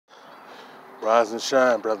Rise and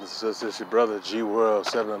shine, brothers and sisters. It's your brother G World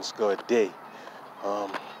 7_ a day.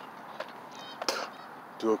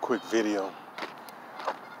 Do a quick video.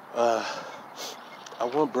 I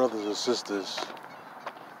want brothers and sisters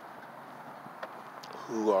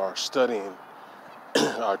who are studying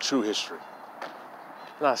our true history.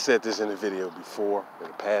 And I said this in a video before, in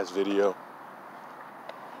a past video.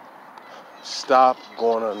 Stop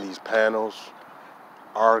going on these panels,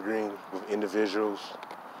 arguing with individuals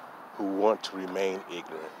who want to remain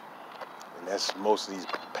ignorant. And that's most of these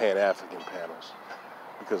Pan-African panels,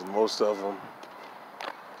 because most of them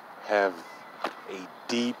have a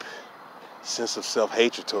deep sense of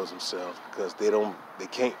self-hatred towards themselves, because they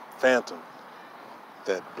can't fathom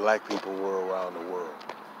that black people were around the world,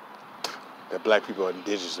 that black people are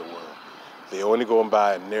indigenous to the world. They only going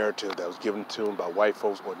by a narrative that was given to them by white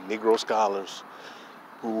folks or Negro scholars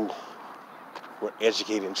who were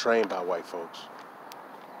educated and trained by white folks.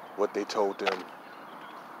 What they told them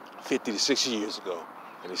 50 to 60 years ago,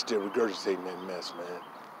 and they still regurgitating that mess, man.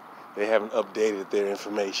 They haven't updated their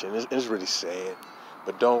information. It's really sad.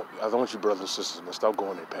 But I don't want you brothers and sisters, man, stop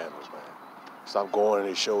going to their panels, man. Stop going to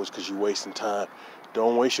their shows because you're wasting time.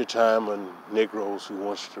 Don't waste your time on Negroes who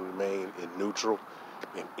want you to remain in neutral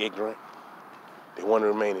and ignorant. They want to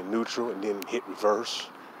remain in neutral and then hit reverse.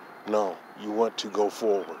 No, you want to go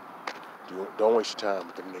forward. Don't waste your time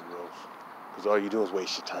with them Negroes, because all you do is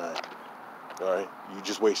waste your time. All right? You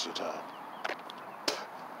just waste your time.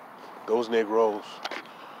 Those Negroes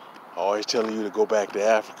are always telling you to go back to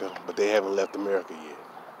Africa, but they haven't left America yet,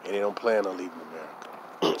 and they don't plan on leaving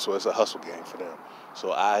America. So it's a hustle game for them.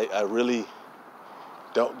 So I really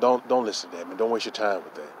don't listen to that, man. Don't waste your time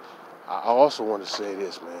with that. I also want to say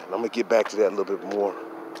this, man. I'm gonna get back to that a little bit more.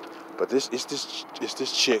 But it's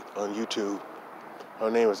this chick on YouTube. Her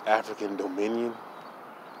name is African Dominion.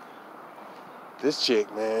 This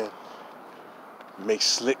chick, man, makes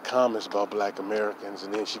slick comments about black Americans,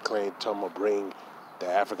 and then she claimed to bring the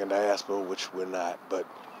African diaspora, which we're not, but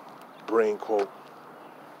bring, quote,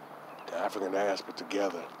 the African diaspora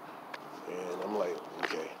together. And I'm like,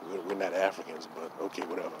 okay, we're not Africans, but okay,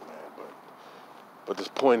 whatever, man. But this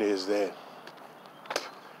point is that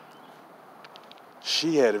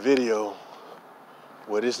she had a video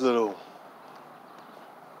where this little,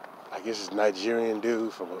 I guess it's Nigerian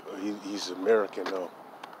dude he's American though,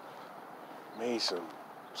 made some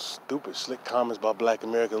stupid, slick comments about black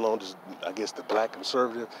Americans along this, I guess the black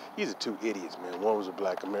conservative. These are two idiots, man. One was a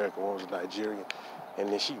black American, one was a Nigerian. And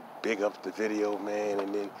then she big up the video, man.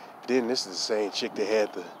 And then this is the same chick that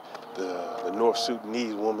had the North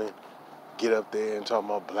Sudanese woman get up there and talk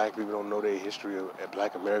about black people don't know their history, or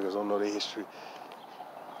black Americans don't know their history.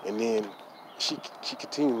 And then she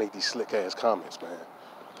continued to make these slick ass comments, man.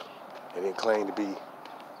 And then claim to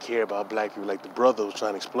care about black people. Like the brother was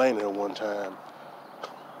trying to explain to her one time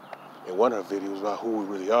in one of her videos about who we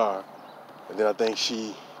really are. And then I think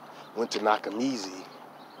she went to Nakamizi,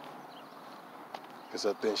 because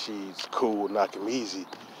I think she's cool with Nakamizi,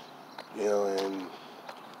 you know, and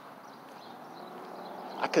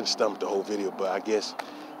I couldn't stomach the whole video, but I guess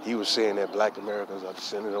he was saying that black Americans are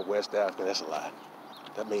descended of West Africa. That's a lie.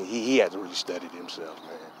 That means he hasn't really studied himself,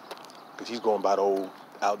 man, because he's going by the old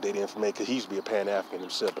outdated information, because he used to be a Pan-African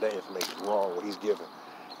himself, but that information is wrong, what he's giving,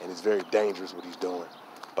 and it's very dangerous what he's doing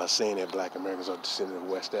by saying that black Americans are descended of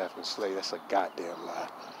West African slaves. That's a goddamn lie.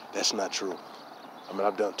 That's not true. I mean,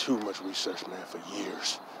 I've done too much research, man, for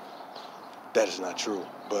years. That is not true.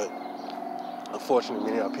 But unfortunately,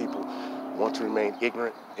 many of our people want to remain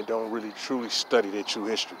ignorant and don't really truly study their true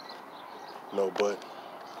history. No, but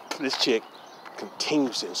this chick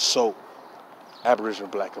continues to insult Aboriginal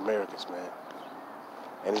black Americans, man.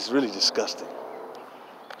 And it's really disgusting.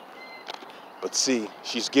 But see,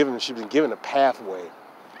 she's been given a pathway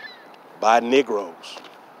by Negroes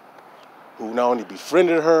who not only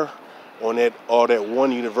befriended her on that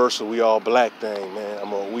one universal we all black thing,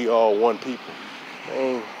 man. We all one people.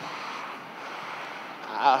 Man,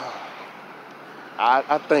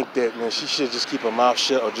 I think that, man, she should just keep her mouth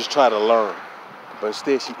shut or just try to learn. But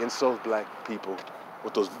instead she insults black people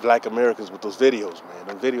with those black Americans with those videos, man.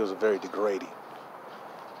 Those videos are very degrading.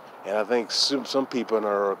 And I think some people in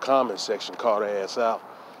her comment section called her ass out.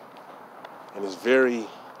 And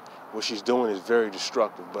what she's doing is very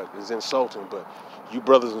destructive, but it's insulting. But you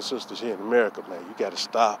brothers and sisters here in America, man, you got to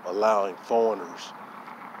stop allowing foreigners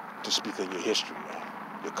to speak of your history, man,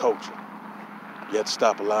 your culture. You have to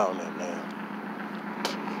stop allowing that,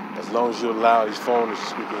 man. As long as you allow these foreigners to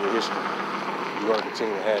speak of your history, you're going to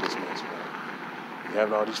continue to have this mess, man. You're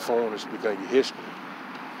having all these foreigners speak of your history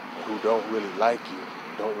who don't really like you,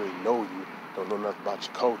 don't really know you, don't know nothing about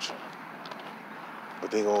your culture.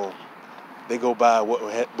 But they they go by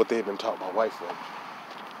what they've been taught by white folks,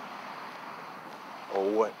 or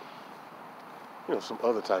what, some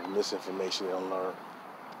other type of misinformation they'll learn.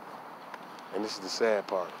 And this is the sad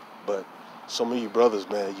part. But some of you brothers,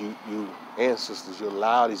 man, you and sisters, you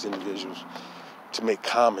allow these individuals to make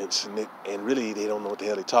comments, and really they don't know what the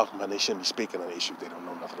hell they're talking about. They shouldn't be speaking on issues they don't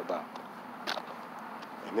know nothing about.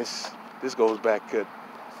 And this goes back to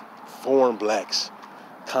foreign blacks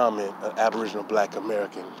comment on Aboriginal Black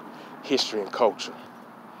American history and culture.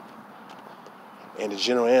 And the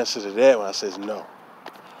general answer to that one, I says no.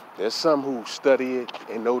 There's some who study it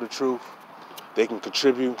and know the truth. They can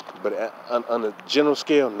contribute, but on a general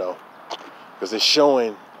scale, no. Because it's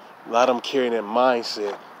showing a lot of them carrying that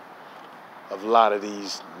mindset of a lot of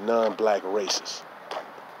these non-black races,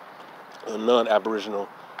 or non-Aboriginal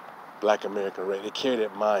Black American race. They carry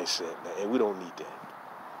that mindset, man, and we don't need that.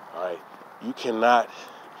 All right? You cannot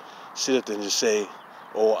sit up there and just say,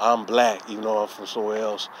 oh, I'm black, even though I'm from somewhere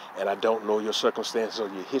else, and I don't know your circumstances or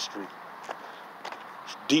your history.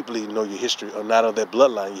 Deeply know your history, or not of that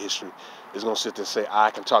bloodline, your history, is going to sit there and say,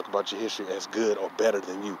 I can talk about your history as good or better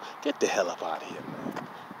than you. Get the hell up out of here, man.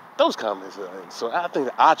 Those comments, so I think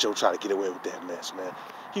that Acho tried to get away with that mess, man.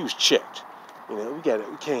 He was checked. We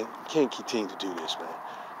can't continue to do this, man.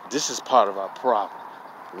 This is part of our problem.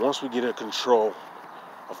 Once we get in control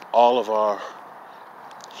of all of our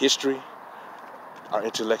history, our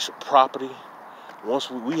intellectual property,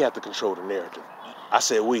 once we have to control the narrative. I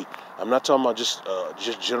say we. I'm not talking about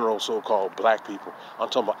just general so-called black people. I'm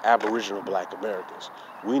talking about Aboriginal Black Americans.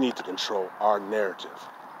 We need to control our narrative.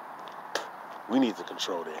 We need to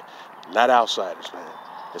control that, not outsiders, man.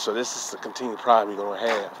 And so this is the continued problem you're going to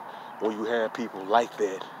have when you have people like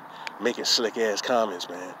that making slick-ass comments,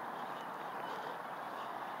 man.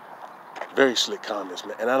 Very slick comments,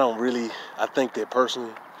 man. And I think that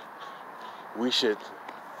personally, we should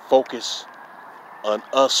focus on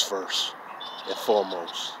us first and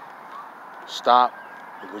foremost. Stop.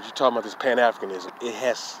 When you're talking about this Pan-Africanism,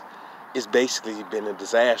 it's basically been a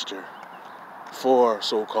disaster for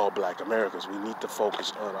so-called Black Americans. We need to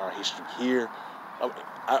focus on our history here.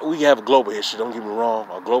 We have a global history, don't get me wrong,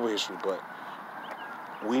 a global history, but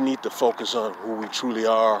we need to focus on who we truly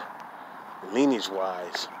are,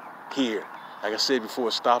 lineage-wise, here. Like I said before,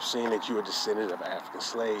 stop saying that you're a descendant of African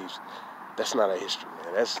slaves. That's not our history,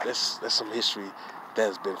 man. That's some history that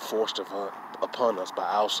has been forced upon us by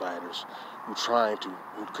outsiders who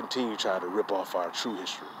continue trying to rip off our true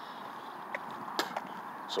history.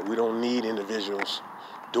 So we don't need individuals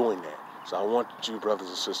doing that. So I want you brothers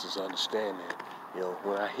and sisters to understand that.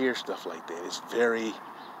 When I hear stuff like that, it's very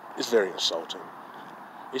insulting.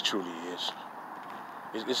 It truly is.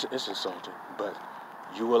 It's insulting. But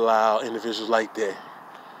you allow individuals like that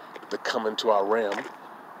to come into our realm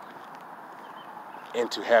and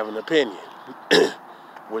to have an opinion,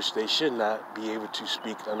 which they should not be able to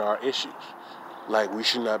speak on our issues. Like we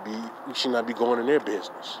should not be going in their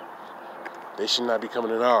business. They should not be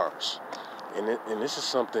coming in ours. And this is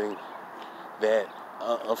something that,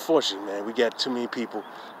 unfortunately, man, we got too many people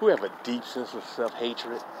who have a deep sense of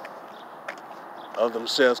self-hatred of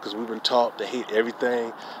themselves, because we've been taught to hate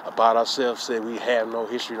everything about ourselves, say we have no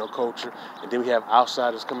history, no culture, and then we have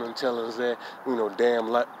outsiders coming and telling us that,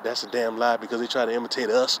 that's a damn lie because they try to imitate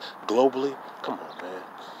us globally. Come on, man.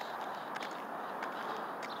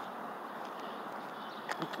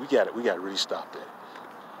 We got to really stop that.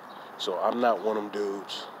 So I'm not one of them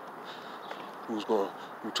dudes who's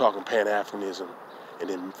talking Pan-Africanism and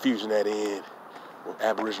then fusing that in with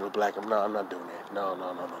Aboriginal Black. No, I'm not doing that. No.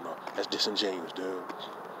 That's disingenuous, dude.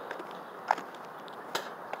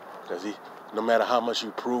 Because no matter how much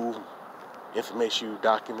you prove, information you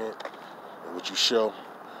document, and what you show,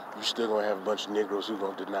 you're still going to have a bunch of Negroes who are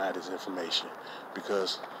going to deny this information.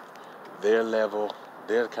 Because their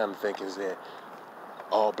kind of thinking is that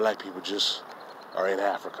all black people just are in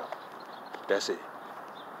Africa. That's it.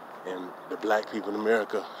 And the black people in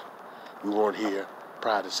America, we weren't here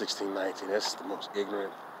prior to 1619. That's the most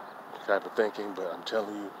ignorant type of thinking, but I'm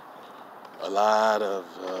telling you, a lot of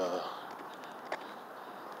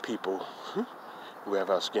people who have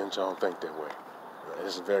our skin tone think that way.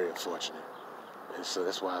 It's very unfortunate. And so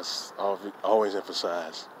that's why I always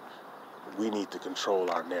emphasize, we need to control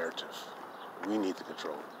our narrative. We need to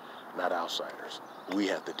control it, not outsiders. We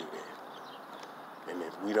have to do that. And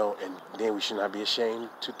if we don't, and then we should not be ashamed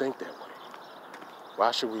to think that way.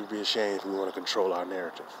 Why should we be ashamed if we want to control our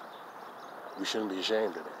narrative? We shouldn't be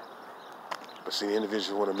ashamed of that. But see, the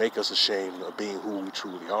individuals want to make us ashamed of being who we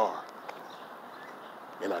truly are,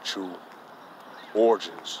 in our true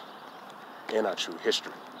origins, in our true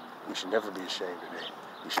history. We should never be ashamed of that.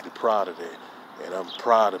 We should be proud of that. And I'm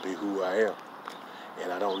proud to be who I am.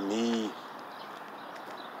 And I don't need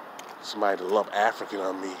somebody to lump African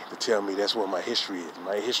on me to tell me that's what my history is.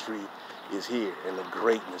 My history is here, and the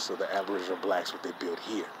greatness of the Aboriginal blacks, what they built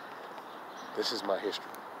here. This is my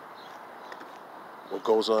history. What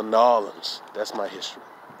goes on in New Orleans, that's my history.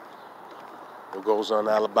 What goes on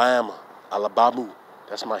in Alabama,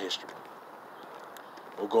 that's my history.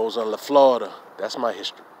 What goes on in Florida, that's my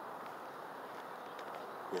history.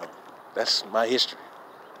 You know, that's my history.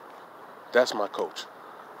 That's my culture.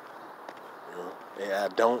 You know, and I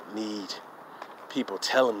don't need people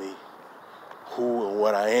telling me who and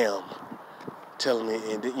what I am. Telling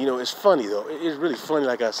me, and you know, it's funny though. It's really funny.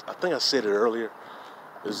 Like I think I said it earlier,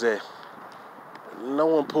 is that no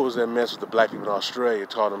one pulls that mess with the black people in Australia,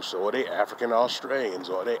 taught them so. Are they African Australians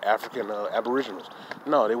or are they African Aboriginals?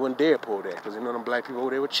 No, they wouldn't dare pull that because they know them black people.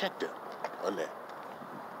 They would check them on that.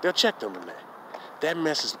 They'll check them on that. That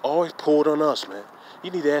mess is always pulled on us, man. You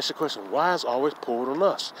need to ask the question, why is it always pulled on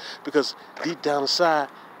us? Because deep down inside,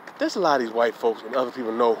 there's a lot of these white folks and other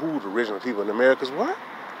people know who the original people in America's were.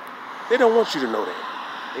 They don't want you to know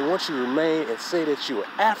that. They want you to remain and say that you're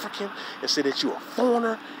African and say that you're a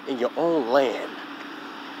foreigner in your own land.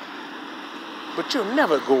 But you'll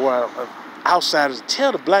never go out outsiders and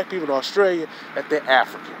tell the black people in Australia that they're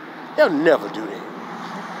African. They'll never do that.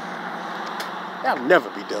 That'll never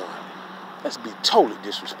be done. That's be totally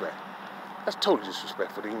disrespectful. That's totally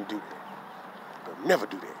disrespectful to even do that. They'll never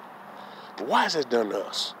do that. But why is that done to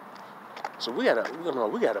us? So we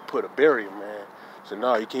gotta put a barrier, man. So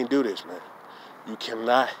no, you can't do this, man. You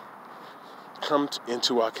cannot come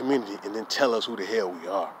into our community and then tell us who the hell we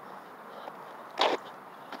are.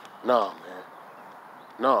 No, man.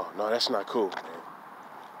 No, that's not cool, man.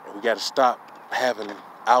 And we gotta stop having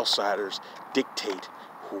outsiders dictate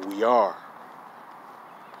who we are.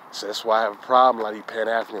 So that's why I have a problem with a lot of these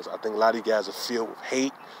Pan-Africans. I think a lot of these guys are filled with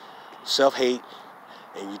hate, self-hate,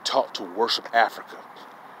 and you taught to worship Africa.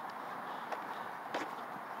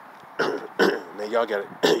 Man, y'all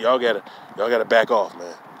gotta back off,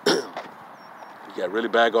 man. You gotta really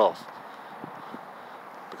back off.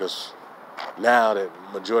 Because now that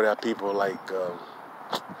majority of people are like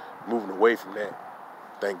moving away from that,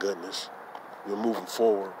 thank goodness. We're moving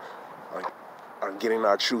forward on getting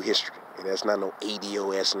our true history. And that's not no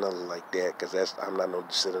ADOS and nothing like that, because I'm not no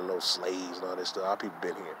descendant of no slaves and all that stuff. Our people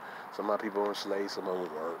been here. Some of our people were slaves, some of them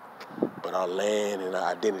weren't. But our land and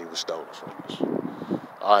our identity was stolen from us.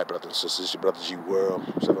 All right, brothers and sisters, this is your brother G World,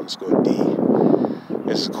 7_D.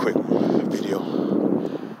 This is a quick video.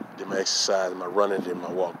 Did my exercise, my running, did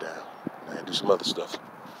my walk down. And do some other stuff.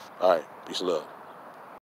 All right, peace and love.